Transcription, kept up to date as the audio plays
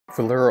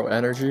Valero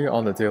energy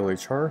on the daily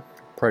chart.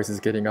 Price is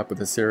getting up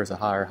with a series of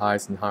higher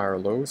highs and higher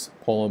lows.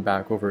 Pulling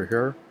back over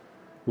here.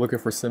 Looking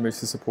for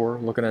symmetry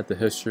support. Looking at the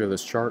history of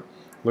this chart.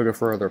 Looking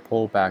for other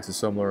pullbacks of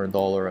similar in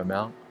dollar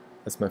amount.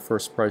 That's my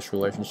first price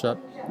relationship.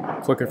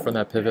 Looking for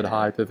that pivot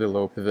high, pivot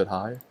low, pivot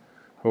high.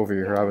 Over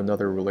here I have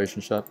another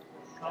relationship.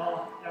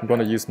 I'm going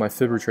to use my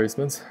fib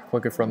retracements.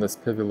 Looking from this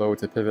pivot low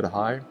to pivot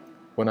high.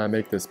 When I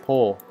make this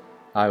pull,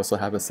 I also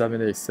have a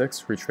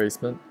 786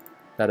 retracement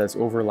that is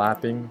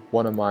overlapping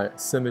one of my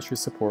symmetry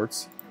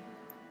supports.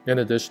 In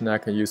addition, I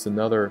can use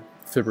another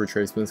fib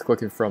retracement,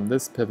 clicking from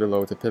this pivot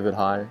low to pivot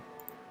high,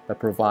 that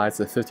provides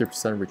a 50%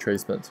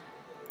 retracement.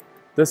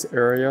 This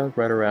area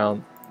right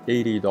around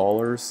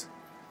 $80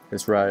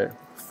 is right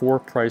for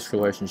price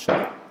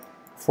relationship.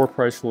 For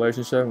price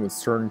relationship was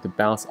starting to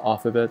bounce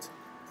off of it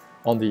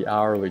on the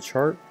hourly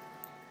chart.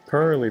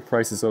 Currently,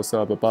 price is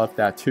also up above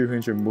that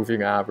 200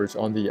 moving average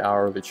on the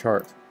hourly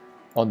chart.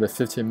 On the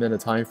 15-minute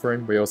time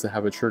frame, we also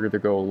have a trigger to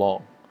go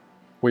long.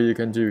 What you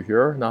can do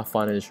here, not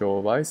financial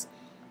advice,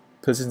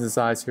 position the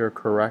size here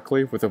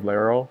correctly with a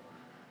Valero,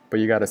 but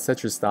you gotta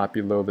set your stop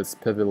below this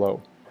pivot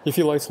low. If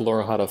you'd like to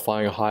learn how to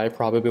find high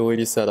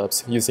probability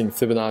setups using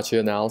Fibonacci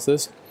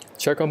analysis,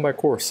 check out my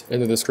course in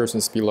the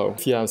descriptions below.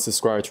 If you haven't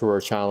subscribed to our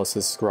channel,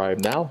 subscribe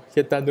now.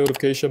 Hit that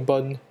notification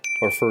button.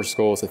 Our first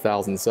goal is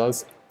 1,000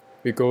 subs.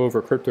 We go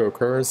over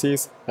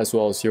cryptocurrencies as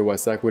well as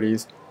US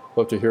equities.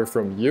 Love to hear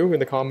from you in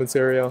the comments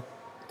area.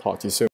 Talk to you soon.